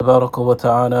تبارك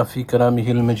وتعالى في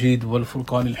كلامه المجيد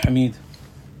والفرقان الحميد.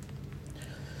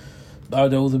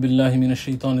 بعد أعوذ بالله من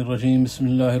الشيطان الرجيم. بسم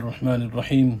الله الرحمن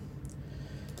الرحيم.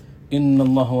 إن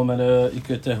الله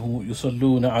وملائكته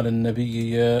يصلون على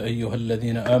النبي يا أيها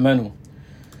الذين آمنوا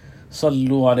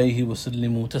صلوا عليه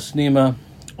وسلموا تسليما.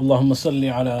 اللهم صل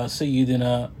على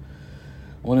سيدنا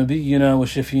ونبينا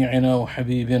وشفيعنا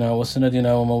وحبيبنا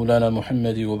وسندنا ومولانا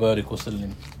محمد وبارك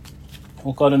وسلم.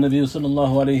 وقال النبي صلى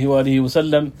الله عليه وآله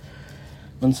وسلم: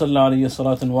 من صلى عليه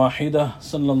صلاة واحدة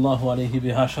صلى الله عليه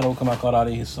بها عشرة، وكما قال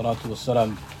عليه الصلاة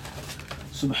والسلام: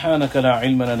 سبحانك لا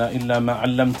علم لنا إلا ما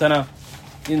علمتنا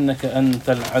إنك أنت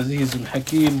العزيز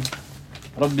الحكيم.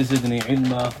 رب زدني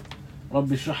علما،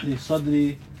 رب اشرح لي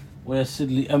صدري ويسر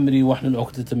لي أمري واحلل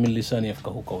عقدة من لساني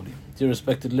يفقهوا قولي. Dear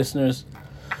respected listeners,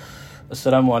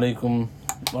 Assalamu alaikum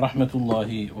wa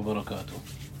rahmatullahi wa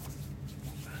barakatuh.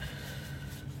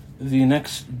 The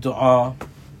next dua,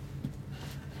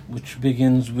 which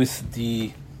begins with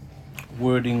the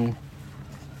wording,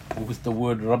 with the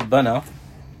word Rabanna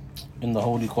in the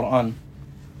Holy Qur'an,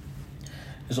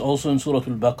 is also in Surah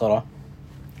Baqarah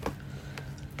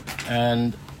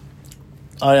and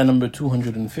ayah number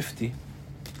 250,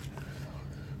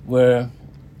 where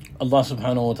Allah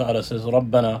subhanahu wa ta'ala says: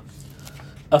 Rabbana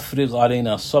afrigh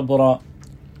alayna sabra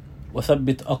wa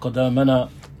thabbit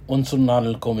aqdamana wansurna ala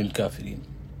al-qawmi al-kafirin.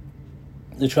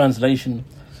 The translation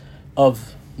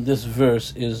of this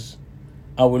verse is: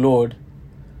 Our Lord,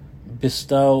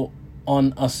 bestow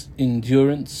on us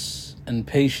endurance and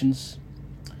patience,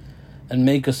 and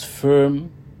make us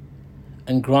firm,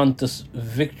 and grant us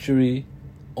victory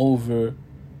over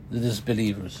the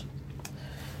disbelievers.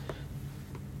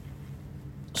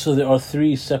 So there are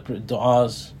three separate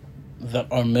du'as that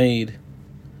are made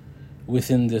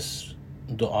within this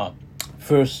du'a.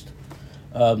 First,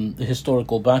 the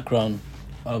historical background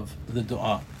of the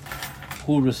du'a.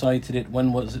 Who recited it?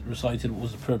 When was it recited? What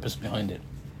was the purpose behind it?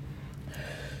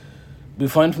 We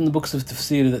find from the books of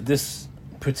tafsir that this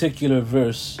particular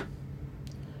verse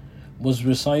was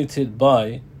recited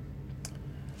by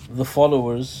the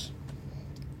followers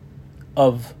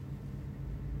of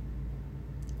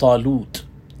Talut,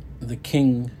 the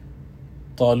king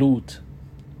Talut,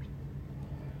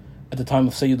 at the time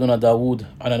of Sayyiduna Dawood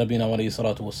ala nabina wa alayhi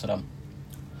salatu wassalam.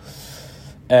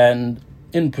 And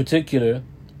in particular,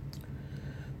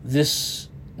 this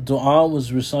dua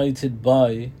was recited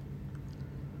by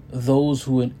those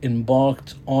who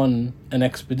embarked on an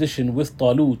expedition with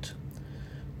Talut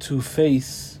to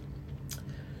face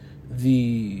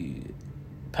the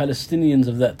Palestinians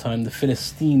of that time, the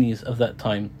Philistines of that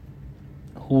time,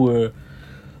 who were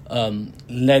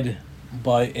led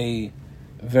by a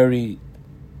very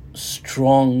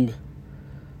strong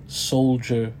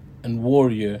soldier and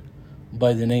warrior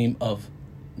by the name of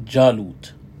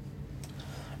Jalut.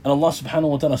 And Allah subhanahu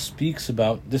wa ta'ala speaks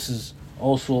about, this is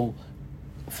also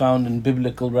found in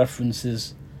biblical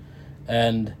references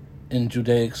and in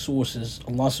Judaic sources,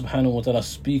 Allah subhanahu wa ta'ala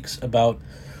speaks about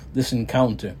this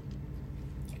encounter.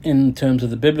 In terms of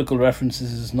the biblical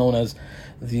references, is known as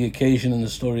the occasion in the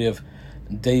story of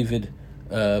David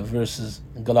versus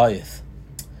Goliath.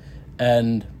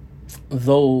 And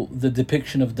though the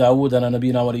depiction of Dawood and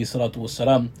Nabina wa alayhi salatu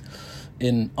wassalam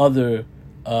in other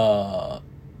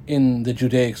in the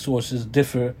Judaic sources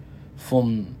differ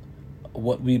from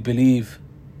what we believe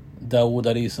Dawood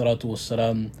alayhi salatu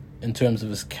wassalam in terms of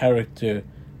his character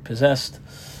possessed,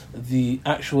 the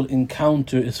actual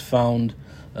encounter is found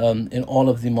in all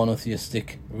of the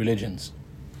monotheistic religions.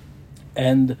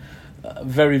 And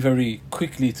very, very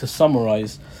quickly to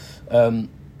summarize,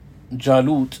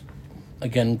 Jalut,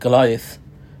 again Goliath,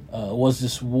 was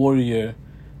this warrior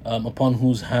upon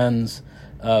whose hands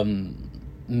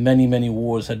many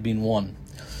wars had been won.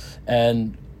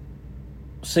 And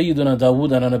Sayyiduna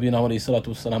Dawood and Nabina alayhi salatu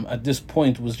wasalam at this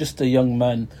point was just a young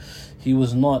man. He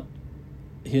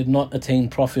had not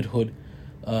attained prophethood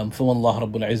from Allah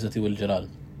Rabbul Izzati wal Jalal.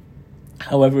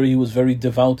 However, he was very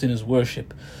devout in his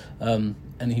worship, and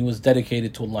he was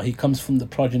dedicated to Allah. He comes from the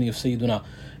progeny of Sayyiduna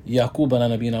Yaqub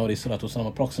and Nabina alayhi salatu wasalam,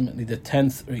 approximately the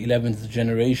 10th or 11th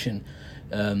generation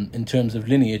in terms of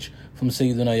lineage from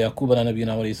Sayyiduna Yaqub and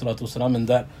Nabina alayhi salatu wasalam, and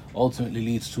that ultimately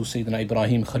leads to Sayyiduna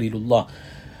Ibrahim Khalilullah.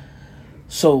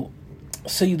 So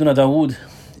Sayyiduna Dawood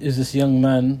is this young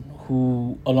man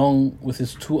who, along with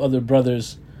his two other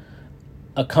brothers,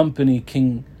 accompany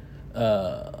King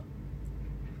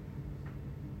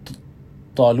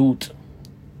Talut,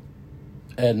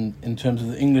 and in terms of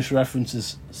the English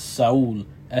references, Saul,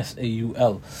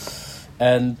 S-A-U-L,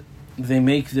 and they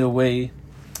make their way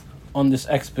on this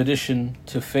expedition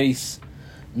to face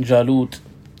Jalut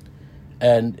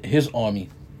and his army.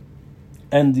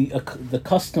 And the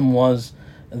custom was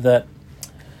that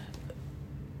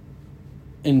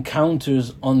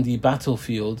encounters on the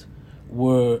battlefield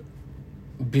were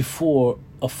before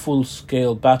a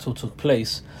full-scale battle took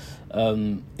place.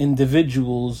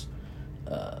 Individuals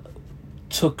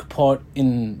took part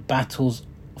in battles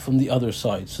from the other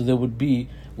side. So there would be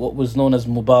what was known as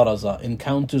mubaraza,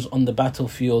 encounters on the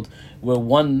battlefield where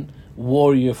one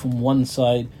warrior from one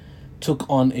side took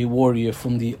on a warrior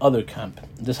from the other camp.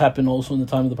 This happened also in the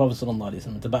time of the Prophet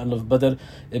ﷺ. At the Battle of Badr,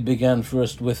 it began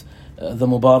first with the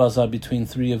mubaraza between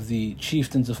 3 of the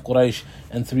chieftains of Quraysh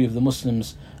and 3 of the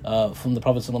Muslims from the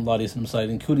Prophet ﷺ side,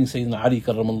 including Sayyidina Ali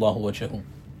karramallahu wajhahu.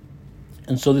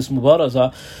 And so this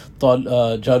mubaraza,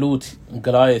 Jalut,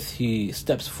 Goliath, he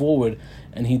steps forward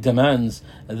and he demands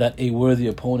that a worthy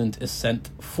opponent is sent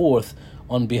forth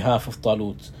on behalf of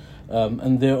Talut.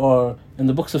 And there are, in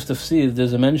the books of tafsir,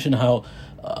 there's a mention how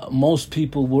most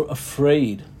people were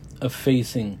afraid of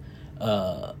facing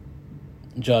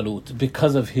Jalut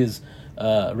because of his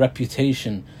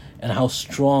reputation and how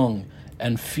strong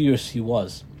and fierce he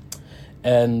was.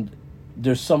 And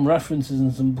there's some references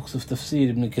in some books of tafsir,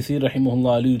 Ibn Kathir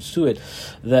rahimahullah alludes to it,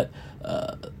 that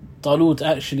Talut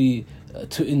actually,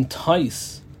 to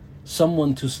entice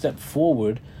someone to step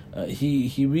forward,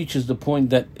 he reaches the point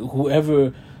that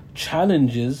whoever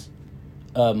challenges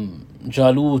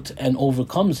Jalut and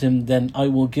overcomes him, then I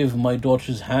will give my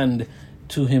daughter's hand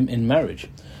to him in marriage.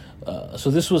 So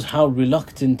this was how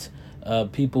reluctant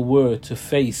people were to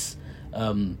face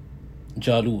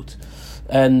Jalut.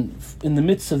 And in the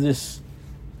midst of this,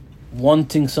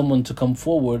 wanting someone to come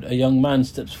forward, a young man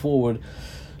steps forward.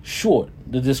 Short.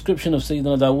 The description of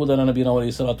Sayyidina Dawood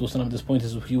at this point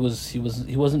is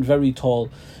he wasn't very tall.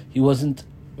 He wasn't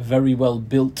very well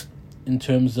built in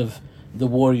terms of the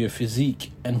warrior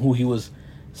physique and who he was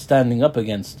standing up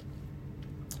against.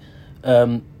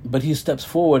 But he steps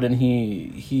forward and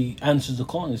he answers the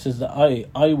call. He says that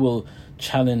I will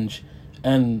challenge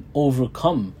and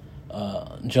overcome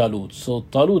Jalut. So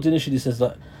Talut initially says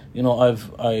that,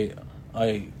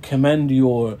 I commend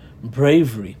your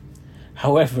bravery.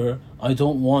 However, I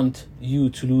don't want you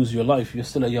to lose your life. You're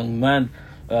still a young man.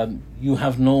 You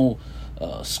have no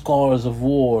scars of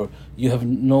war. You have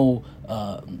no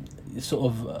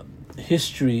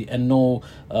history and no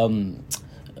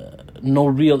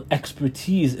real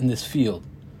expertise in this field.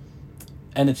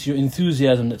 And it's your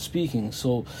enthusiasm that's speaking.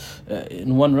 So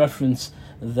in one reference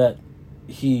that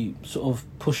he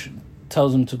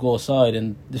tells him to go aside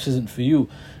and this isn't for you.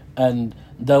 And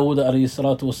Dawood alayhi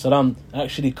salatu wasalam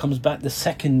actually comes back the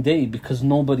second day because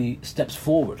nobody steps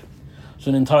forward. So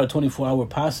an entire 24-hour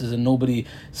passes and nobody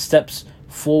steps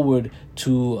forward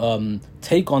to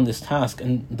take on this task.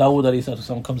 And Dawood alayhi salatu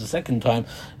wasalam comes the second time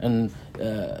and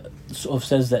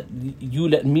says that you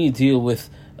let me deal with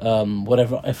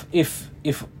whatever.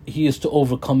 If he is to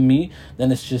overcome me,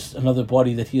 then it's just another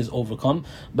body that he has overcome.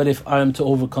 But if I am to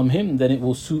overcome him, then it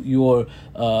will suit your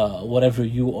whatever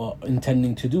you are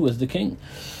intending to do as the king.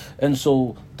 And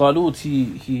so Talut,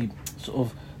 he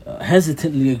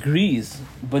hesitantly agrees,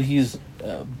 but he's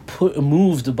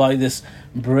moved by this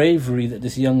bravery that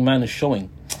this young man is showing.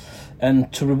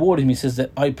 And to reward him, he says that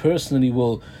I personally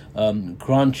will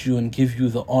grant you and give you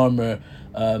the armor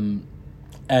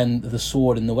and the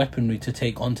sword and the weaponry to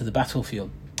take onto the battlefield.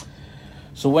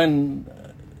 So when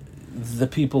the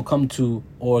people come to,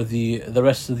 or the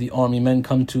rest of the army men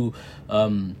come to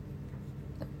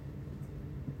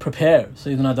prepare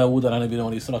Sayyidina Dawood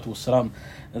alayhi salatu wassalam,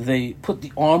 they put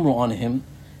the armor on him,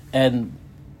 and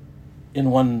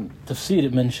in one tafsir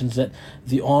it mentions that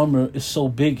the armor is so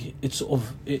big, it's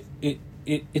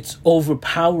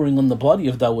overpowering on the body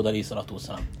of Dawood alayhi salatu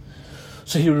wassalam.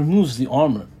 So he removes the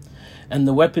armor. And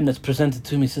the weapon that's presented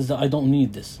to him, he says that I don't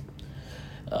need this.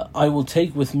 I will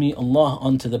take with me Allah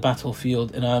onto the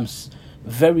battlefield, and I'm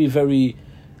very, very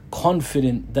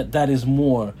confident that that is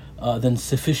more than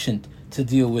sufficient to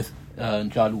deal with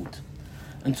Jalut.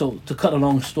 And so, to cut a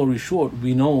long story short,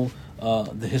 we know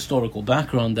the historical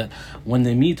background that when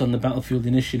they meet on the battlefield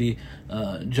initially,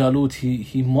 Jalut,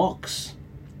 he mocks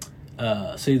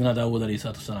Sayyidina Dawood alayhi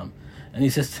salatu wasalam, and he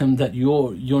says to him that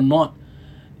you're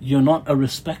not a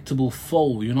respectable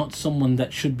foe. You're not someone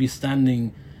that should be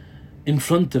standing in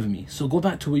front of me. So go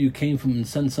back to where you came from and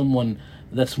send someone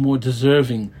that's more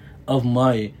deserving of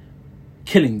my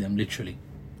killing them, literally.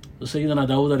 So Sayyidina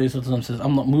Dawood says,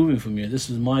 I'm not moving from here. This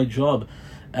is my job.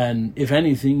 And if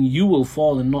anything, you will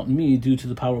fall and not me, due to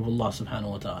the power of Allah subhanahu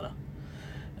wa ta'ala.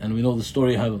 And we know the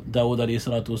story how Dawood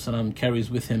ﷺ carries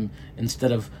with him,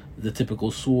 instead of the typical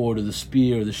sword or the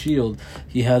spear or the shield,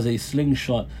 he has a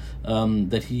slingshot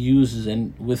that he uses,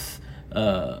 and with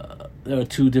there are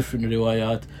two different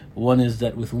riwayat. One is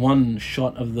that with one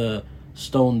shot of the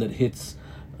stone that hits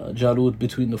Jalut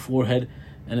between the forehead,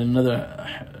 and another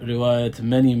riwayat,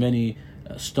 many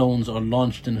stones are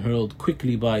launched and hurled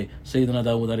quickly by Sayyidina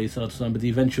Dawood alayhi salatu wasalam. But the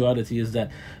eventuality is that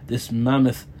this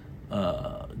mammoth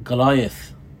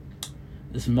Goliath,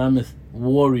 this mammoth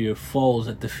warrior, falls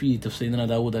at the feet of Sayyidina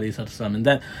Dawood alayhi salatu wasalam. And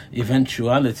that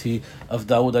eventuality of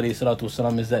Dawood alayhi salatu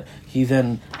wasalam is that he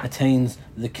then attains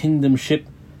the kingdomship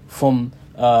from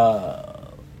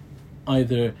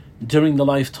either during the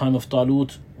lifetime of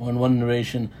Talut, or in one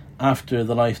narration after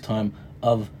the lifetime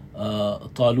of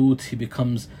Talut. He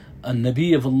becomes a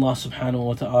Nabi of Allah subhanahu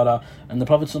wa ta'ala. And the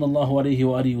Prophet sallallahu alayhi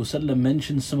wa alihi wasallam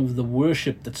mentions some of the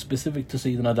worship that's specific to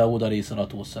Sayyidina Dawood alayhi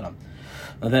salatu wasalam.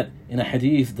 That in a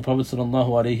hadith, the Prophet sallallahu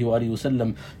alayhi wa alihi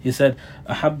wasallam, he said,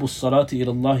 أَحَبُّ الصَّلَاةِ إِلَى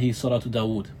اللَّهِ صَلَاةُ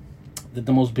دَاوُود, that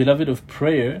the most beloved of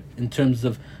prayer in terms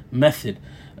of method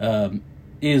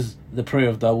is the prayer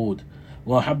of Dawood.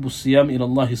 وَأَحَبُّ الصِّيَامِ إِلَى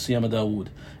اللَّهِ صِيَامَ دَاوُود,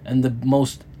 and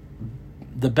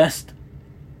the best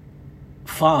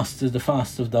fast is the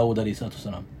fast of Dawood alayhi salatu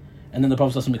wasalam. And then the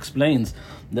Prophet ﷺ explains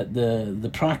that the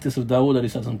practice of Dawood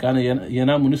ﷺ, كان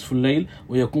ينام نصف الليل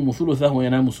ويقوم ثلثه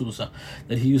وينام ثلثه,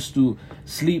 that he used to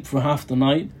sleep for half the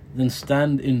night, then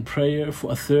stand in prayer for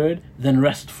a third, then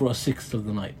rest for a sixth of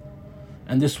the night.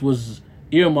 And this was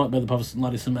earmarked by the Prophet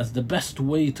ﷺ as the best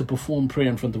way to perform prayer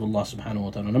in front of Allah subhanahu wa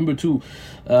ta'ala. Number two,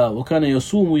 وكان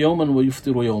يصوم يوما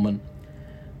ويفطر يوما,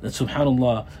 that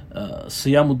subhanallah,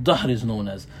 صيام الدهر is known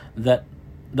as, that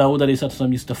Dawood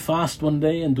ﷺ used to fast one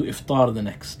day and do iftar the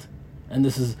next. And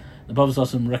this is, the Prophet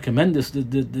ﷺ recommended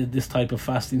this type of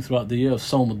fasting throughout the year of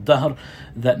Sawm al-Dahr,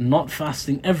 that not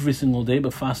fasting every single day,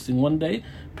 but fasting one day,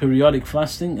 periodic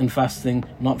fasting, and fasting,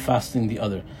 not fasting the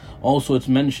other. Also, it's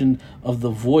mentioned of the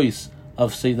voice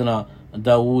of Sayyidina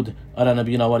Dawood ala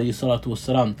nabiyina wa alayhi salatu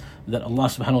wassalam, that Allah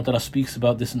subhanahu wa ta'ala speaks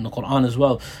about this in the Qur'an as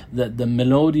well, that the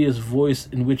melodious voice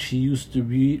in which he used to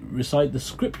recite the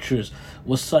scriptures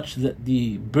was such that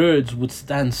the birds would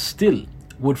stand still,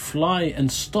 would fly and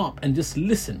stop and just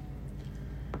listen,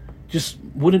 just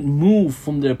wouldn't move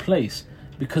from their place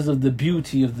because of the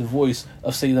beauty of the voice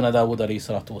of Sayyidina Dawood alayhi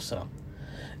salatu wassalam.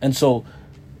 And so,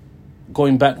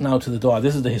 going back now to the dua,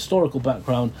 this is the historical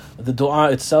background, the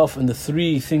dua itself, and the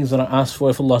three things that are asked for.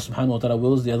 If Allah subhanahu wa ta'ala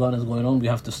wills, the adhan is going on, we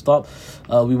have to stop.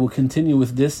 We will continue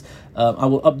with this. I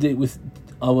will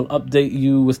update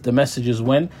you with the messages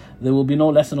when. There will be no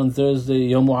lesson on Thursday,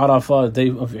 Yawm Arafah, day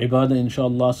of ibadah,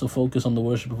 inshallah. So focus on the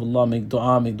worship of Allah, make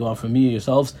dua for me,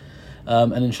 yourselves.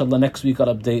 And inshallah next week I'll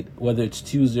update whether it's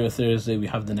Tuesday or Thursday we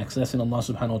have the next lesson. Allah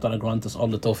subhanahu wa ta'ala grant us all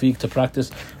the tawfiq to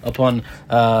practice upon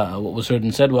what was heard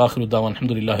and said. Wa akhiru da'wan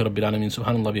alhamdulillahi rabbil alameen,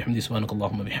 subhanallah bihamdi,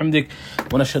 subhanakallahumma bihamdik,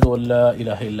 wa nashhadu an la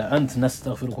ilaha illa ant,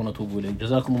 nastaghfiruka wa natubu ilayk.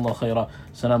 Jazakumullahu khayra.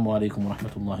 Assalamu alaikum wa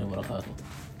rahmatullahi wa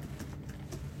barakatuh.